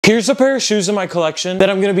Here's a pair of shoes in my collection that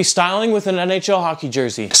I'm going to be styling with an NHL hockey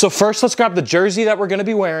jersey. So first, let's grab the jersey that we're going to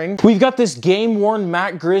be wearing. We've got this game-worn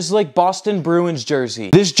Matt Grzelcyk Boston Bruins jersey.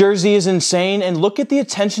 This jersey is insane, and look at the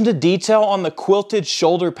attention to detail on the quilted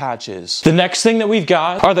shoulder patches. The next thing that we've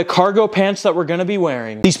got are the cargo pants that we're going to be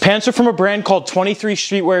wearing. These pants are from a brand called 23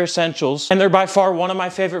 Streetwear Essentials, and they're by far one of my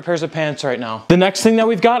favorite pairs of pants right now. The next thing that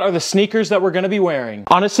we've got are the sneakers that we're going to be wearing.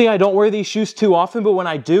 Honestly, I don't wear these shoes too often, but when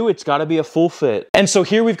I do, it's got to be a full fit. And so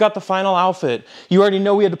here we've got the final outfit. You already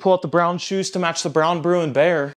know we had to pull out the brown shoes to match the brown Bruin bear.